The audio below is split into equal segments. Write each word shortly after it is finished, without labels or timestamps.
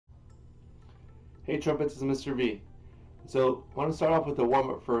Hey Trumpets, it's Mr. V. So I want to start off with a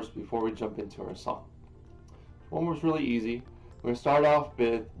warm-up first before we jump into our song. Warm-up's really easy. We're going to start off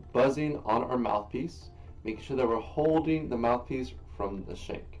with buzzing on our mouthpiece, making sure that we're holding the mouthpiece from the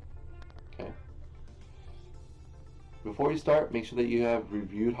shake. Okay. Before you start, make sure that you have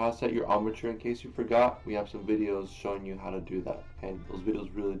reviewed how to set your armature in case you forgot. We have some videos showing you how to do that, and those videos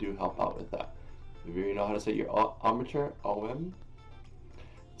really do help out with that. If you already know how to set your armature, OM,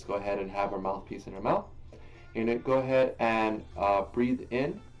 let's go ahead and have our mouthpiece in our mouth. You're going to go ahead and breathe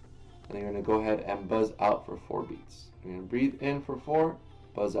in, and you're going to go ahead and buzz out for 4 beats. You're going to breathe in for 4,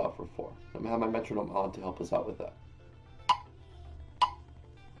 buzz out for 4. I'm going to have my metronome on to help us out with that.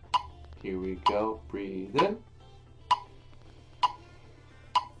 Here we go. Breathe in.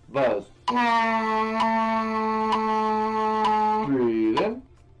 Buzz. Breathe in.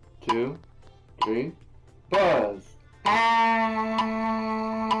 2, 3. Buzz.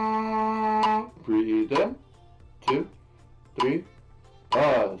 Breathe in. 2, 3.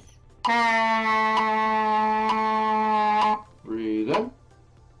 Buzz. Breathe in.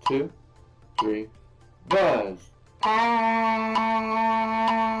 2, 3. Buzz.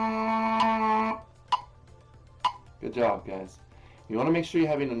 Good job, guys. You want to make sure you're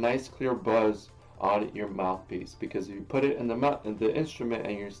having a nice clear buzz on your mouthpiece, because if you put it in the instrument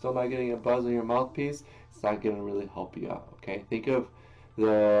and you're still not getting a buzz on your mouthpiece, it's not going to really help you out. Okay, think of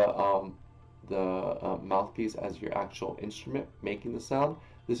the mouthpiece as your actual instrument making the sound.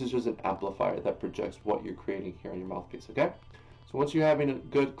 This is just an amplifier that projects what you're creating here on your mouthpiece. Okay, so once you're having a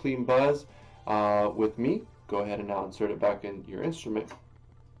good clean buzz with me, go ahead and now insert it back in your instrument,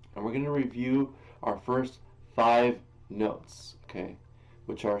 and we're going to review our first 5 notes, okay,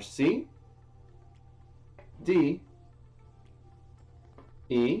 which are C, D,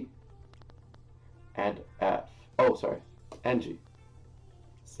 E, and F. Oh, sorry, and G.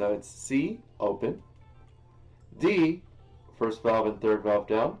 So it's C, open, D, first valve and third valve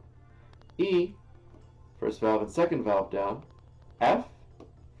down, E, first valve and second valve down, F,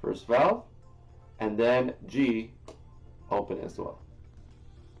 first valve, and then G, open as well.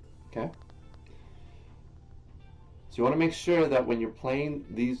 Okay? So you want to make sure that when you're playing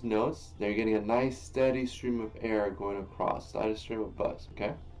these notes, that you're getting a nice steady stream of air going across, steady stream of buzz,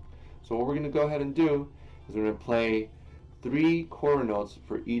 okay? So what we're going to go ahead and do is we're going to play 3 quarter notes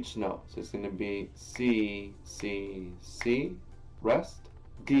for each note. So it's going to be C, C, C, rest,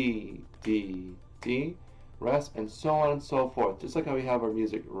 D, D, D, rest, and so on and so forth, just like how we have our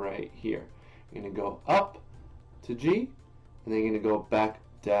music right here. You're going to go up to G, and then you're going to go back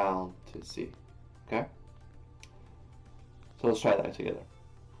down to C, okay? So let's try that together.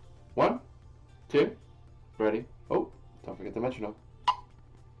 1, 2, ready. Oh, don't forget the metronome.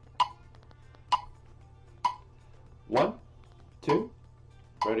 1, 2,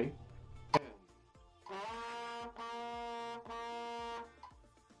 ready.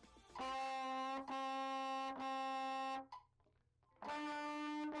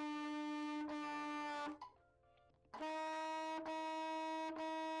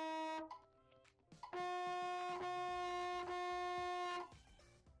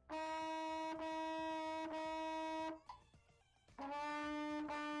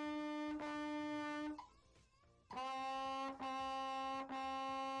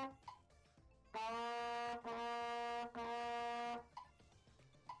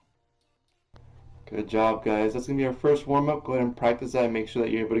 Good job, guys. That's going to be our first warm-up. Go ahead and practice that and make sure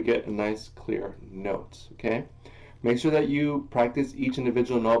that you're able to get a nice, clear note, okay? Make sure that you practice each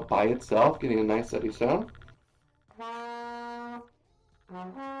individual note by itself, getting a nice, steady sound. And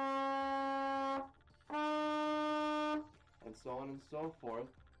so on and so forth.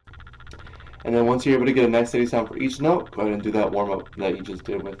 And then once you're able to get a nice, steady sound for each note, go ahead and do that warm-up that you just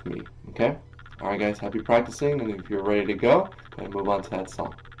did with me, okay? Alright, guys, happy practicing, and if you're ready to go ahead and move on to that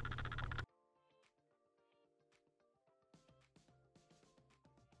song.